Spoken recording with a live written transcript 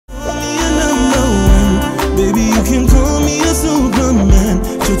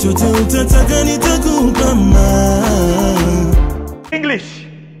English.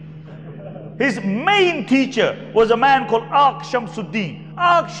 His main teacher was a man called rēÄakSH.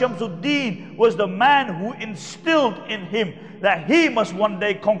 rēÄakSH was the man who instilled in him that he must one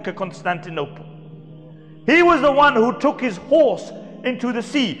day conquer Constantinople. He was the one who took his horse into the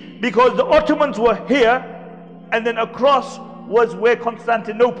sea, because the Ottomans were here and then across was where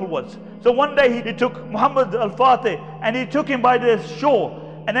Constantinople was. So one day he took Muhammad al-Fatih and he took him by the shore,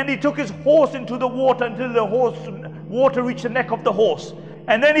 and then he took his horse into the water until the water reached the neck of the horse.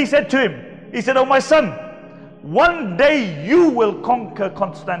 And then he said to him, he said, "Oh my son, one day you will conquer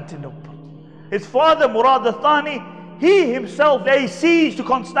Constantinople." His father Murad al-Thani, he himself laid siege to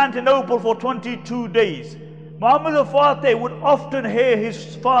Constantinople for 22 days. Muhammad al-Fatih would often hear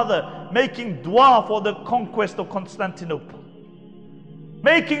his father making dua for the conquest of Constantinople,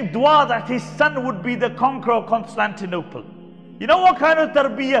 making dua that his son would be the conqueror of Constantinople. You know what kind of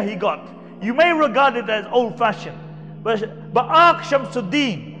tarbiyah he got? You may regard it as old-fashioned, but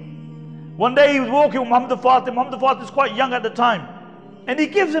rēÄakSH, one day he was walking with Muhammad al-Fatih. Muhammad al-Fatih is quite young at the time, and he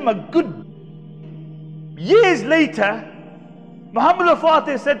gives him a good. Years later, Muhammad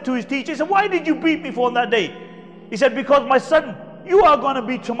al-Fatih said to his teacher, he said, "Why did you beat me for on that day?" He said, "Because my son, you are going to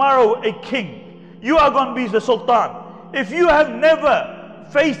be tomorrow a king. You are going to be the sultan. If you have never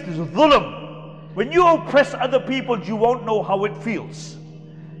faced dhulm, when you oppress other people, you won't know how it feels.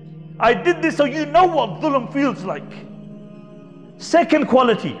 I did this so you know what dhulm feels like." Second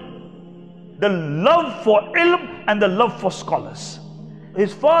quality, the love for ilm and the love for scholars.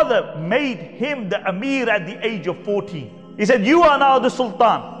 His father made him the Amir at the age of 14. He said, "You are now the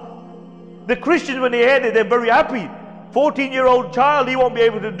Sultan." The Christians, when they heard it, they're very happy. 14-year-old child, he won't be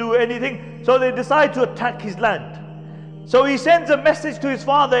able to do anything. So they decide to attack his land. So he sends a message to his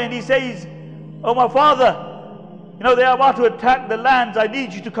father and he says, "Oh my father, you know, they are about to attack the lands. I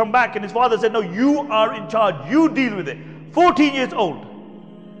need you to come back." And his father said, "No, you are in charge. You deal with it." 14 years old.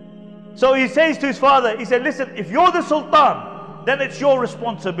 So he says to his father, he said, "Listen, if you're the Sultan, then it's your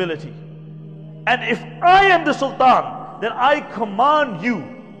responsibility. And if I am the Sultan, then I command you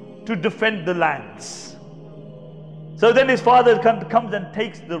to defend the lands." So then his father comes and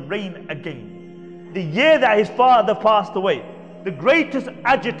takes the reign again. The year that his father passed away, the greatest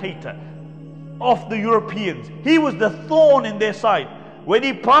agitator of the Europeans, he was the thorn in their side. When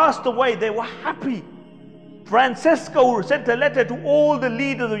he passed away, they were happy. Francesco sent a letter to all the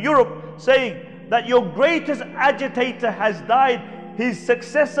leaders of Europe saying that your greatest agitator has died. His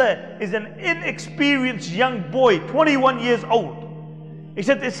successor is an inexperienced young boy, 21 years old. He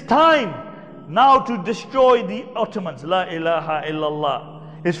said, "It's time now to destroy the Ottomans." La ilaha illallah.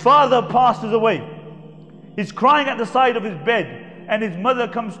 His father passes away. He's crying at the side of his bed, and his mother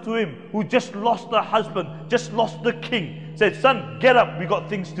comes to him, who just lost her husband, just lost the king. Said, "Son, get up, we got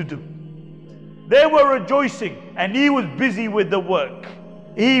things to do." They were rejoicing, and he was busy with the work.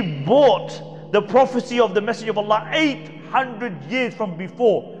 He brought the prophecy of the Messenger of Allah 800 years from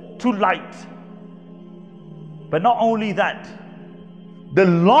before to light. But not only that, the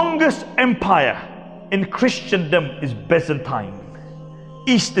longest empire in Christendom is Byzantine,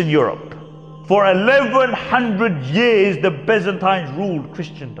 Eastern Europe. For 1100 years the Byzantines ruled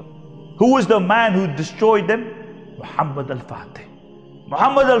Christendom. Who was the man who destroyed them? Muhammad al-Fatih.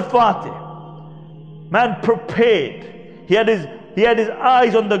 Muhammad al-Fatih, man prepared. He had his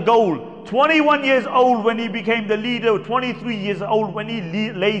eyes on the goal. 21 years old when he became the leader, 23 years old when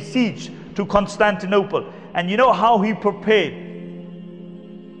he laid siege to Constantinople. And you know how he prepared?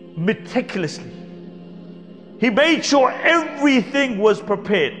 Meticulously. He made sure everything was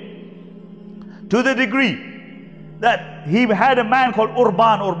prepared, to the degree that he had a man called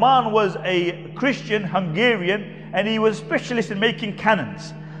Urban. Urban was a Christian Hungarian, and he was a specialist in making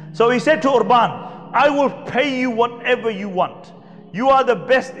cannons. So he said to Urban, "I will pay you whatever you want. You are the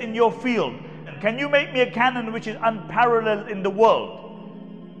best in your field. Can you make me a cannon which is unparalleled in the world?"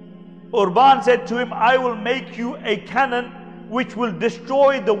 Urban said to him, "I will make you a cannon which will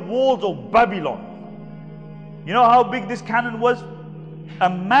destroy the walls of Babylon." You know how big this cannon was? A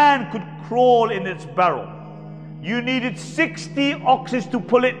man could crawl in its barrel. You needed 60 oxes to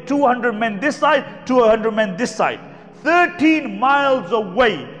pull it, 200 men this side, 200 men this side. 13 miles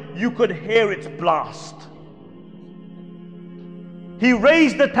away, you could hear its blast. He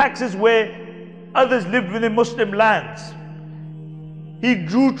raised the taxes where others lived within Muslim lands. He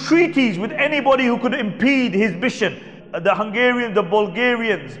drew treaties with anybody who could impede his mission. The Hungarians, the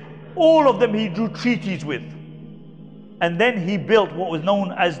Bulgarians, all of them he drew treaties with. And then he built what was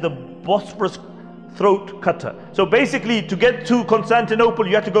known as the Bosphorus throat cutter. So basically, to get to Constantinople,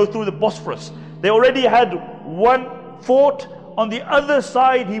 you had to go through the Bosphorus. They already had one fort On the other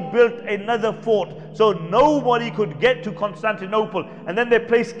side, he built another fort, so nobody could get to Constantinople. And then they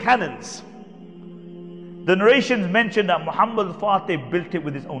placed cannons. The narrations mention that Muhammad al-Fatih built it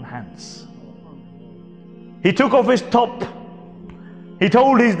with his own hands. He took off his top. He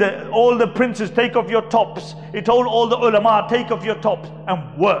told all the princes, take off your tops. He told all the ulama, take off your tops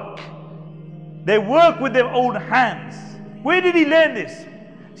and work. They work with their own hands. Where did he learn this?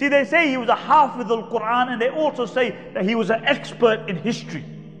 See, they say he was a hafiz al-Quran, and they also say that he was an expert in history.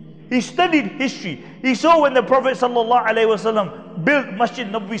 He studied history. He saw when the Prophet ﷺ built Masjid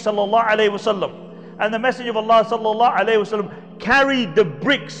Nabawi ﷺ, and the Messenger of Allah ﷺ carried the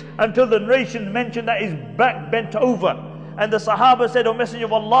bricks until the narration mentioned that his back bent over. And the Sahaba said, "O Messenger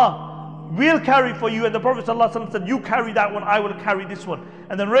of Allah, we'll carry for you." And the Prophet ﷺ said, "You carry that one, I will carry this one."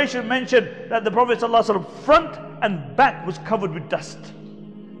 And the narration mentioned that the Prophet ﷺ front and back was covered with dust.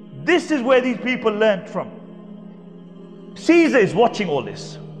 This is where these people learned from. Caesar is watching all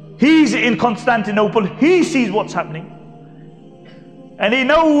this. He's in Constantinople. He sees what's happening. And he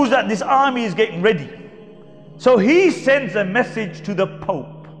knows that this army is getting ready. So he sends a message to the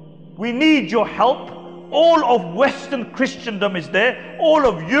Pope. We need your help. All of Western Christendom is there. All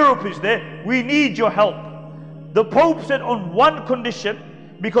of Europe is there. We need your help. The Pope said on one condition,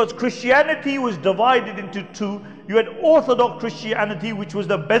 because Christianity was divided into two. You had Orthodox Christianity, which was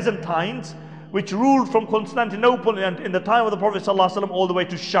the Byzantines, which ruled from Constantinople and in the time of the Prophet ﷺ all the way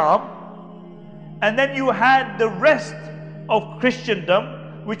to Sham. And then you had the rest of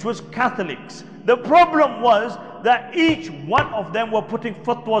Christendom, which was Catholics. The problem was that each one of them were putting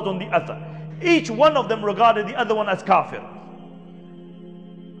fatwas on the other. Each one of them regarded the other one as kafir.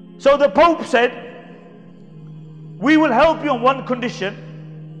 So the Pope said, we will help you on one condition,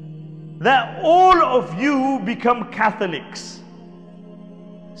 that all of you become Catholics.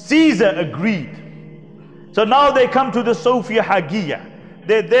 Caesar agreed. So now they come to the Sophia Hagia.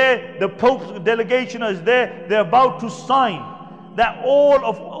 They're there, the Pope's delegation is there, they're about to sign that all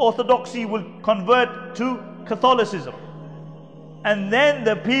of Orthodoxy will convert to Catholicism. And then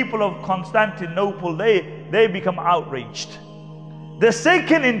the people of Constantinople, they become outraged. The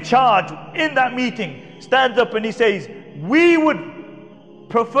second in charge in that meeting stands up and he says, we would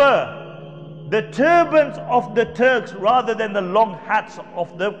prefer the turbans of the Turks rather than the long hats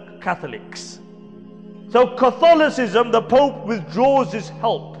of the Catholics. So Catholicism, the Pope withdraws his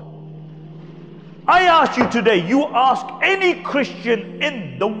help. I ask you today, you ask any Christian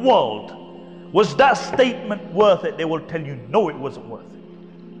in the world, was that statement worth it? They will tell you, no, it wasn't worth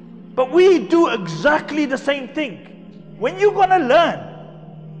it. But we do exactly the same thing. When you're going to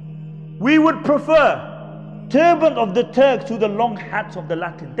learn, we would prefer turban of the Turks to the long hats of the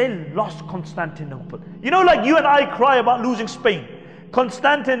Latin. They lost Constantinople. You know, like you and I cry about losing Spain.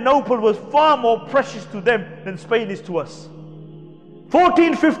 Constantinople was far more precious to them than Spain is to us.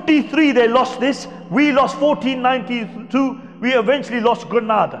 1453 they lost this. We lost 1492. We eventually lost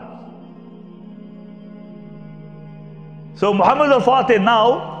Granada. So Muhammad al-Fatih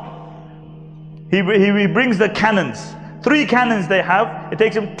now, he brings the cannons. 3 cannons they have. It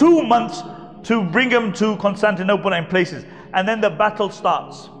takes him 2 months to bring them to Constantinople and places. And then the battle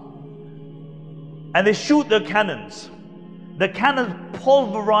starts. And they shoot the cannons. The cannons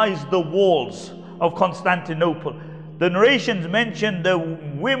pulverize the walls of Constantinople. The narrations mention the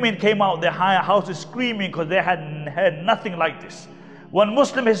women came out their higher houses screaming because they hadn't heard nothing like this. One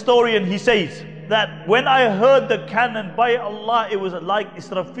Muslim historian, he says that when I heard the cannon, by Allah, it was like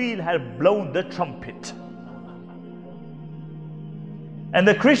Israfil had blown the trumpet. And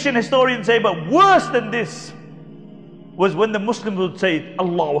the Christian historians say, but worse than this was when the Muslims would say,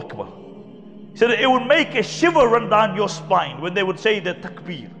 Allahu Akbar. He said it would make a shiver run down your spine when they would say the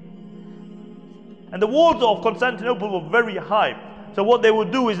takbir. And the walls of Constantinople were very high. So what they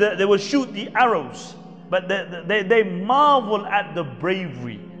would do is that they would shoot the arrows. But they marvel at the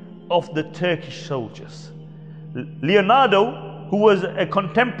bravery of the Turkish soldiers. Leonardo, who was a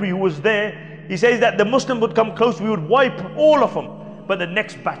contemporary who was there, he says that the Muslim would come close, we would wipe all of them. But the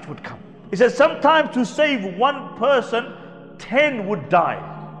next batch would come. He says sometimes to save one person, 10 would die.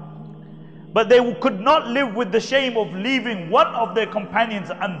 But they could not live with the shame of leaving one of their companions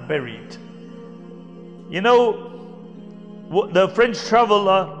unburied. You know, the French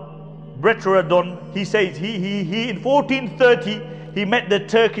traveler Bretradon, he says he in 1430 he met the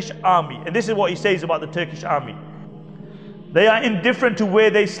Turkish army, and this is what he says about the Turkish army. They are indifferent to where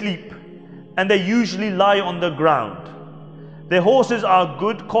they sleep, and they usually lie on the ground. Their horses are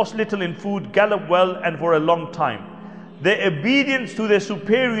good, cost little in food, gallop well and for a long time. Their obedience to their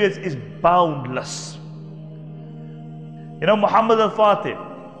superiors is boundless. You know, Muhammad al-Fatih,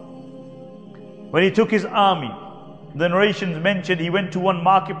 when he took his army, The narrations mentioned he went to one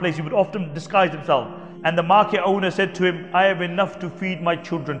marketplace. He would often disguise himself. And the market owner said to him, I have enough to feed my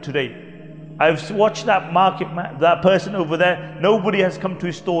children today. I've watched that person over there. Nobody has come to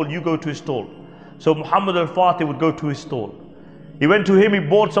his stall. You go to his stall. So Muhammad al-Fatih would go to his stall. He went to him, he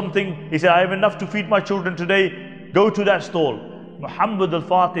bought something. He said, I have enough to feed my children today. Go to that stall. Muhammad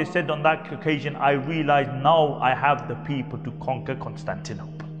al-Fatih said on that occasion, I realized now I have the people to conquer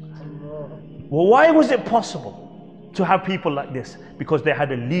Constantinople. Well, why was it possible to have people like this? Because they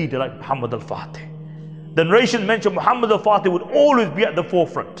had a leader like Muhammad al-Fatih. The narration mentioned Muhammad al-Fatih would always be at the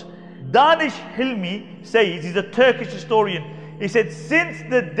forefront. Danish Hilmi says, he's a Turkish historian, he said, since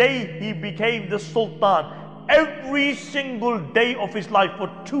the day he became the Sultan, every single day of his life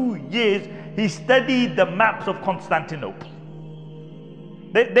for 2 years, he studied the maps of Constantinople.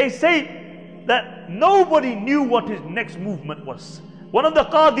 They say that nobody knew what his next movement was. One of the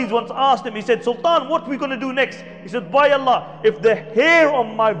Qadis once asked him, he said, Sultan, what are we going to do next? He said, by Allah, if the hair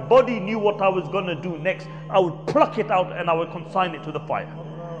on my body knew what I was going to do next, I would pluck it out and I would consign it to the fire.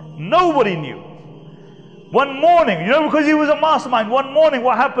 Nobody knew. One morning, because he was a mastermind, one morning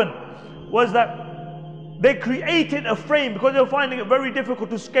what happened was that they created a frame, because they were finding it very difficult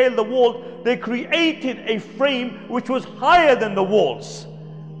to scale the wall. They created a frame which was higher than the walls.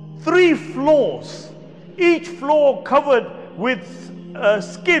 3 floors, each floor covered with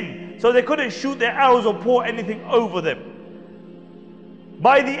skin, so they couldn't shoot their arrows or pour anything over them.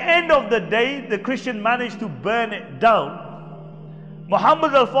 By the end of the day, the Christian managed to burn it down.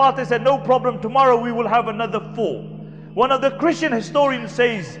 Muhammad al-Fatih said, no problem, tomorrow we will have another 4. One of the Christian historians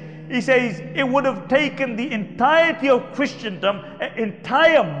says, he says, it would have taken the entirety of Christendom an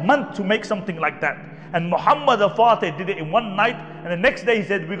entire month to make something like that. And Muhammad al-Fatih did it in one night, and the next day he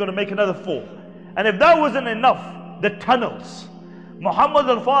said, we're going to make another 4. And if that wasn't enough, the tunnels. Muhammad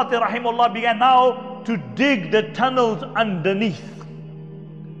al-Fatih rahimahullah began now to dig the tunnels underneath.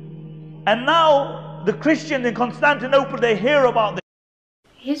 And now the Christians in Constantinople, they hear about this.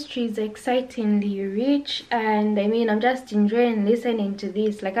 History is excitingly rich, and I'm just enjoying listening to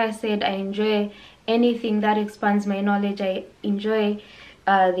this. Like I said, I enjoy anything that expands my knowledge. I enjoy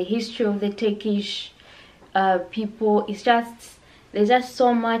the history of the Turkish people. There's just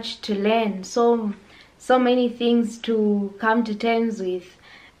so much to learn, so many things to come to terms with,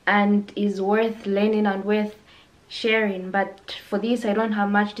 and is worth learning and worth sharing. But for this, I don't have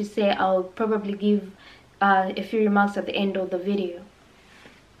much to say. I'll probably give a few remarks at the end of the video.